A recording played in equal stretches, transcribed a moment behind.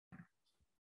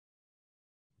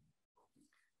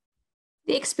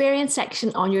The experience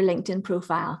section on your LinkedIn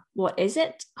profile. What is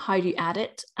it? How do you add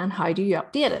it? And how do you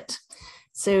update it?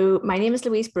 So my name is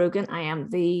Louise Brogan. I am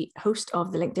the host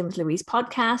of the LinkedIn with Louise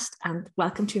podcast, and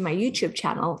welcome to my YouTube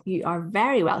channel. You are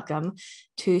very welcome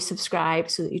to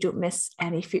subscribe so that you don't miss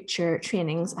any future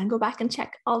trainings, and go back and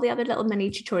check all the other little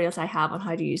mini tutorials I have on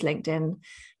how to use LinkedIn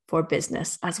for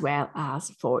business as well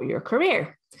as for your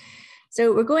career.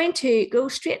 So we're going to go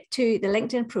straight to the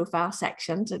LinkedIn profile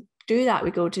section. To do that,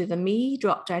 we go to the Me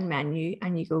drop-down menu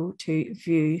and you go to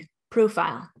View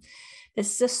Profile.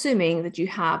 This is assuming that you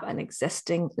have an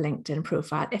existing LinkedIn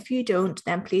profile. If you don't,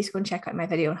 then please go and check out my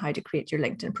video on how to create your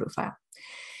LinkedIn profile.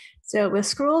 So we'll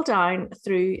scroll down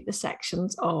through the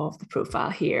sections of the profile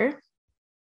here.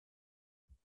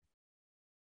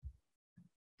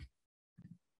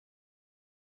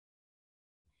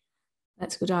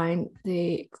 Let's go down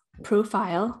the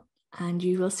profile and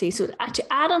you will see, so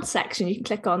to add on section, you can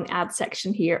click on the add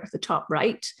section here at the top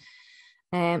right.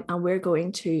 And we're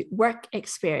going to work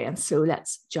experience. So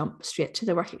let's jump straight to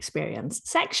the work experience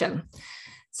section.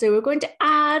 So we're going to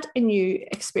add a new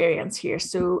experience here.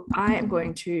 So I am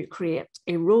going to create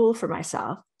a role for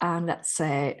myself, and let's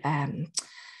say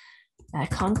a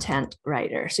content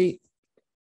writer. So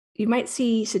you might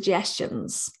see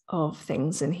suggestions of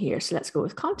things in here. So let's go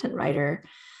with content writer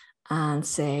and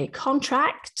say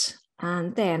contract.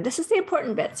 And then this is the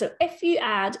important bit. So if you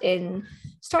add in,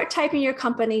 start typing your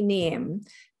company name,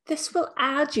 this will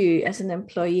add you as an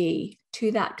employee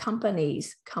to that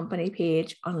company's company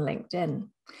page on LinkedIn.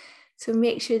 So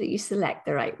make sure that you select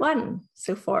the right one.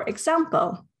 So for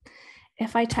example,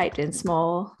 if I typed in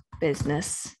small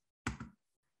business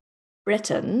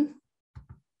Britain,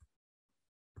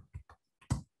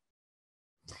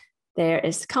 there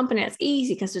is the company. It's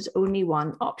easy because there's only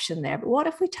one option there. But what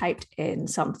if we typed in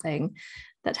something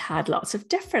that had lots of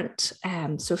different,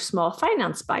 so small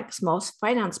finance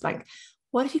bank.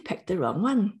 What if you picked the wrong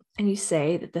one and you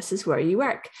say that this is where you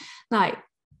work? Now,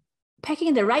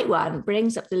 picking the right one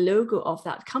brings up the logo of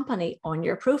that company on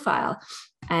your profile.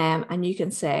 And you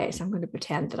can say, so I'm going to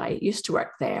pretend that I used to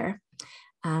work there,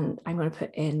 and I'm going to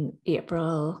put in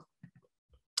April,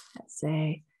 let's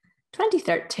say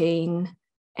 2013,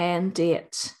 end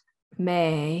date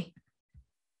May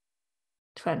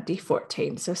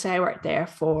 2014. So say I worked there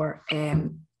for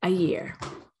a year.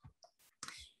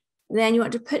 Then you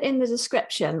want to put in the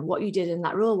description what you did in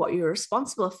that role, what you were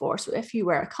responsible for. So if you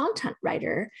were a content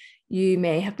writer, you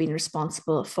may have been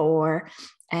responsible for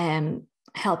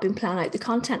helping plan out the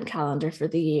content calendar for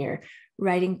the year,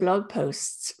 writing blog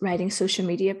posts, writing social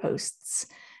media posts,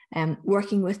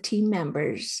 working with team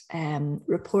members,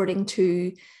 reporting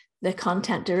to the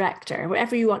content director,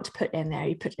 whatever you want to put in there,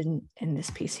 you put in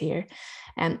this piece here.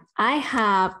 I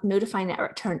have Notify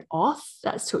Network turned off.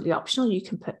 That's totally optional. You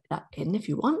can put that in if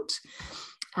you want.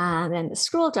 And then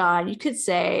scroll down, you could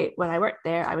say, when I worked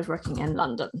there, I was working in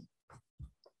London.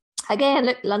 Again,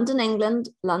 look, London, England,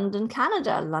 London,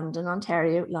 Canada, London,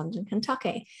 Ontario, London,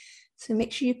 Kentucky. So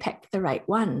make sure you pick the right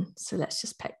one. So let's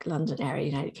just pick London area,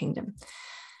 United Kingdom.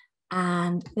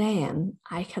 And then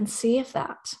I can save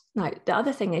that. Now, the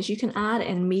other thing is you can add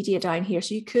in media down here.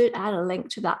 So you could add a link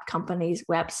to that company's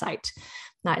website.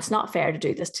 Now, it's not fair to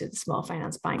do this to the Small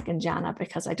Finance Bank in Jana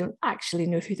because I don't actually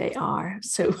know who they are.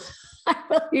 So I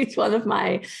will use one of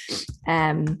my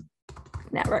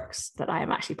networks that I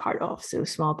am actually part of. So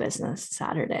Small Business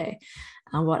Saturday.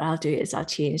 And what I'll do is I'll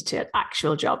change to an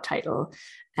actual job title.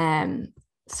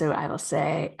 So I will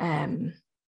say,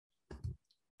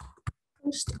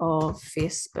 host of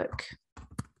Facebook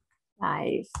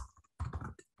Live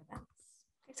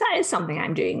events. That is something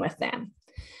I'm doing with them.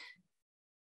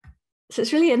 So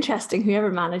it's really interesting. Whoever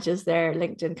manages their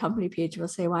LinkedIn company page will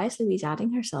say, why is Louise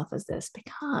adding herself as this?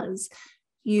 Because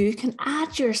you can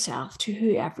add yourself to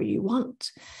whoever you want.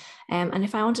 And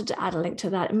if I wanted to add a link to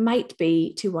that, it might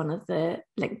be to one of the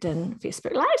LinkedIn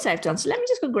Facebook Lives I've done. So let me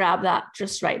just go grab that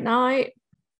just right now.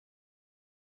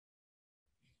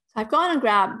 I've gone and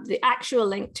grabbed the actual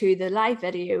link to the live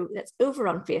video that's over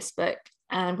on Facebook,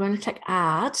 and I'm going to click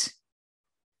add.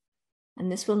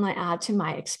 And this will now add to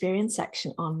my experience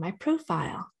section on my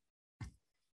profile.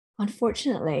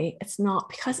 Unfortunately, it's not,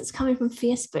 because it's coming from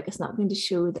Facebook, it's not going to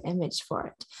show the image for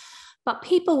it. But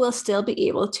people will still be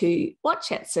able to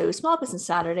watch it. So Small Business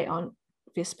Saturday on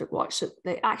Facebook Watch. So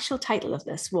the actual title of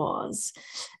this was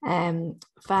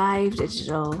 5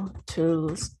 Digital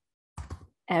Tools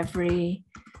Every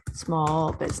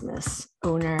Small Business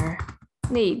Owner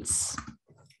Needs,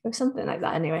 or something like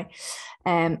that anyway.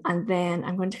 And then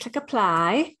I'm going to click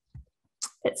apply.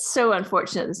 It's so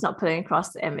unfortunate it's not putting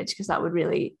across the image because that would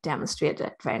really demonstrate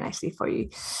it very nicely for you.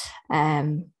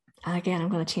 And again, I'm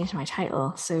going to change my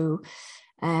title. So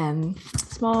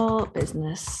small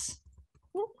business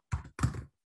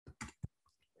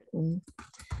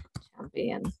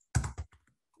champion.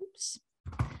 Oops.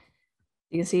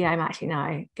 You can see I'm actually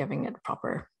now giving it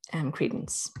proper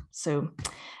credence. So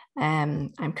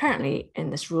I'm currently in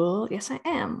this role. Yes, I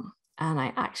am. And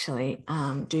I actually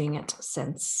am doing it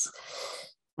since,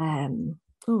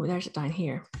 oh, there's it down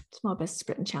here. Small Business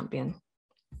Britain Champion.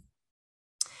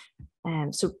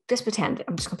 So just pretend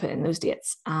I'm just going to put in those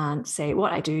dates and say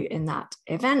what I do in that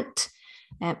event.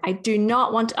 I do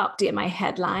not want to update my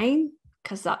headline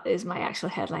because that is my actual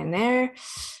headline there.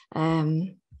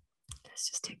 Let's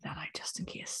just take that out just in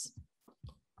case.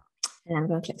 And I'm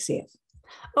going to click save.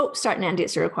 Oh, start and end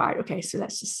dates are required. Okay, so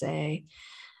let's just say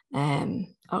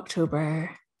October.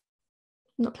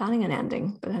 I'm not planning on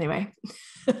ending, but anyway.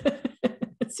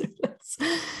 So let's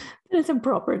put some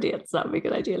proper dates. That would be a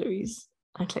good idea, Louise.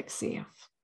 And click save.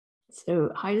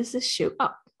 So how does this show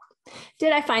up?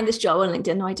 Did I find this job on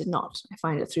LinkedIn? No, I did not. I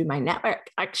found it through my network,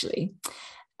 actually.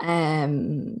 Other.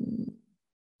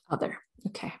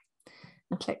 Okay.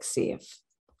 And click save.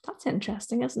 That's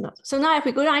interesting, isn't it? So now if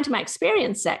we go down to my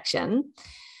experience section,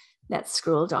 let's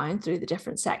scroll down through the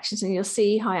different sections and you'll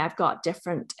see how I've got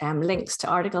different links to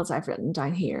articles I've written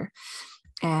down here.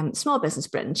 Small Business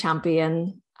Britain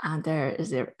Champion, and there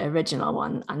is the original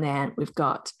one. And then we've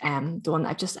got the one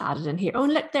I've just added in here. Oh,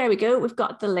 look, there we go. We've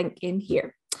got the link in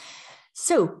here.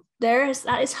 So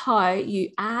that is how you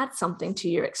add something to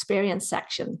your experience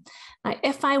section. Now,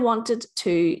 if I wanted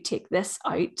to take this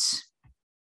out,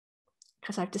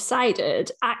 because I've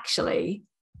decided actually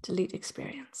delete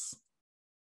experience.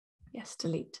 Yes,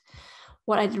 delete.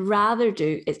 What I'd rather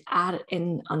do is add it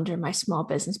in under my Small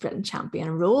Business Britain Champion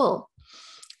role.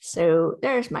 So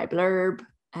there's my blurb.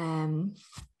 And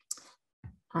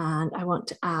I want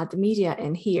to add the media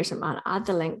in here. So I'm going to add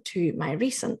the link to my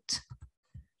recent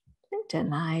LinkedIn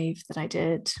Live that I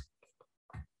did.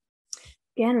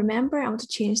 Again, remember, I want to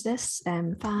change this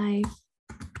 5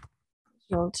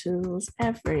 tools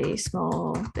every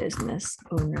small business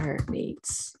owner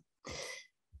needs.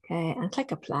 Okay, and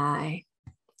click apply.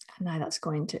 And now that's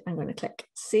going to, I'm going to click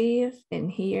save in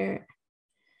here.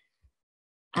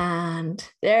 And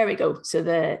there we go. So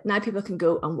now people can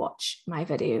go and watch my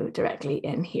video directly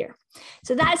in here.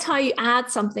 So that's how you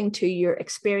add something to your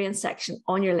experience section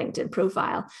on your LinkedIn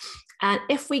profile. And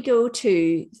if we go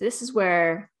to, this is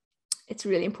where it's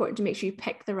really important to make sure you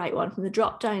pick the right one from the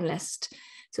drop-down list.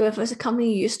 So if it's a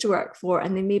company you used to work for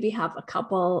and they maybe have a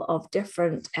couple of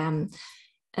different,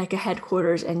 like a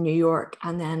headquarters in New York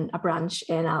and then a branch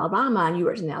in Alabama, and you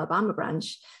worked in the Alabama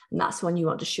branch, and that's the one you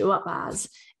want to show up as,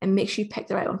 and make sure you pick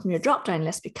the right one from your drop-down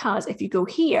list, because if you go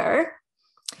here,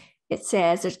 it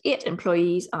says there's 8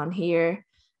 employees on here,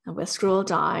 and we'll scroll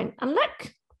down and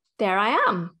look, there I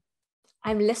am.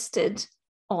 I'm listed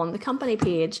on the company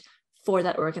page for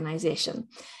that organization.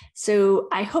 So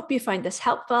I hope you find this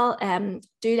helpful.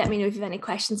 Do let me know if you have any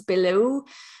questions below.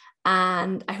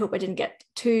 And I hope I didn't get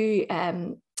too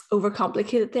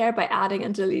overcomplicated there by adding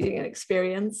and deleting an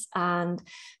experience. And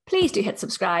please do hit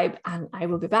subscribe, and I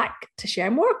will be back to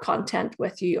share more content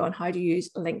with you on how to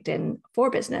use LinkedIn for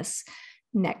business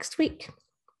next week.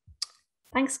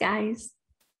 Thanks, guys.